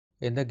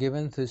In the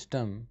given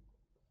system,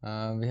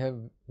 we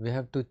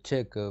have to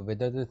check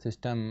whether the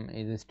system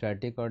is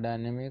static or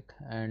dynamic,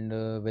 and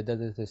whether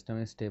the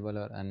system is stable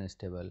or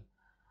unstable.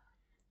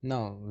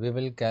 Now we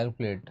will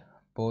calculate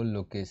pole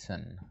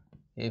location.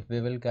 If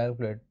we will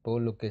calculate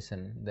pole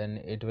location, then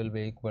it will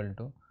be equal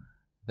to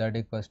z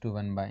equals to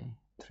 1 by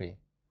 3.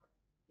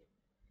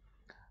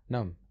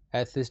 Now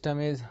as system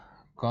is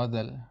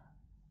causal,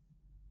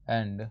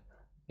 and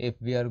if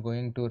we are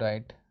going to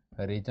write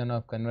a region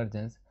of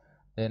convergence,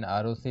 then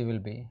ROC will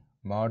be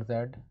mod z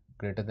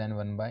greater than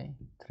 1 by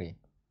 3.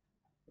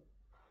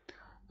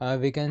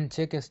 We can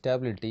check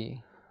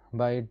stability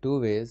by two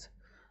ways.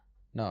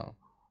 Now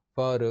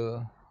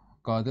for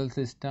causal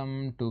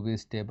system to be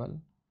stable,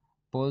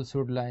 pole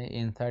should lie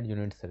inside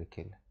unit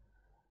circle.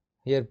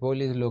 Here pole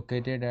is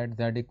located at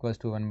z equals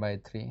to 1 by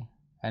 3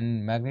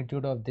 and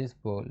magnitude of this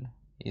pole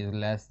is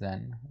less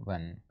than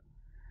 1.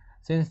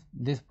 Since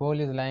this pole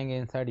is lying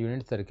inside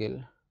unit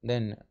circle,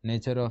 then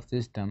nature of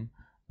system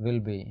will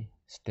be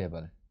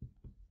stable.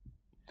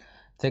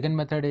 Second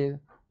method is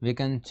we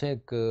can check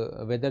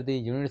whether the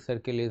unit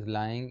circle is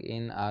lying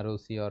in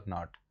ROC or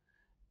not.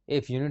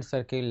 If unit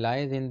circle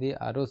lies in the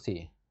ROC,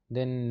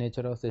 then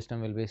nature of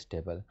system will be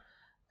stable.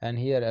 And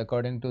here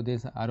according to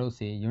this ROC,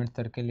 unit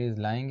circle is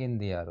lying in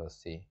the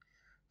ROC,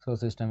 so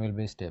system will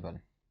be stable.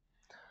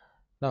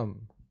 Now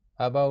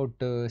about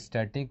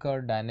static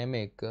or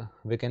dynamic,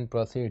 we can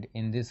proceed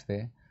in this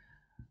way.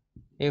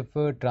 If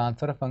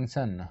transfer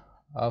function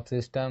of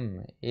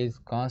system is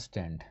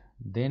constant,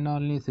 then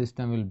only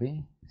system will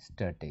be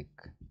static.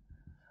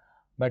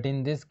 But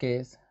in this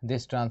case,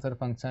 this transfer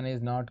function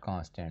is not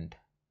constant,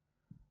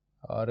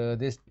 or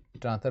this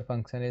transfer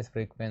function is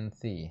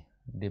frequency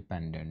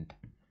dependent.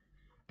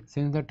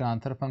 Since the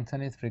transfer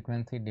function is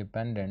frequency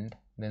dependent,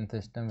 then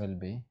system will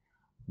be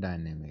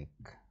dynamic.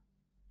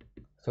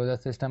 So the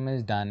system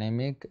is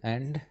dynamic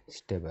and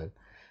stable.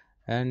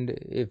 And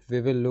if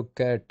we will look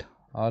at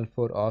all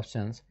four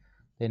options,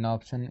 then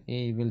option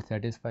A will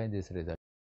satisfy this result.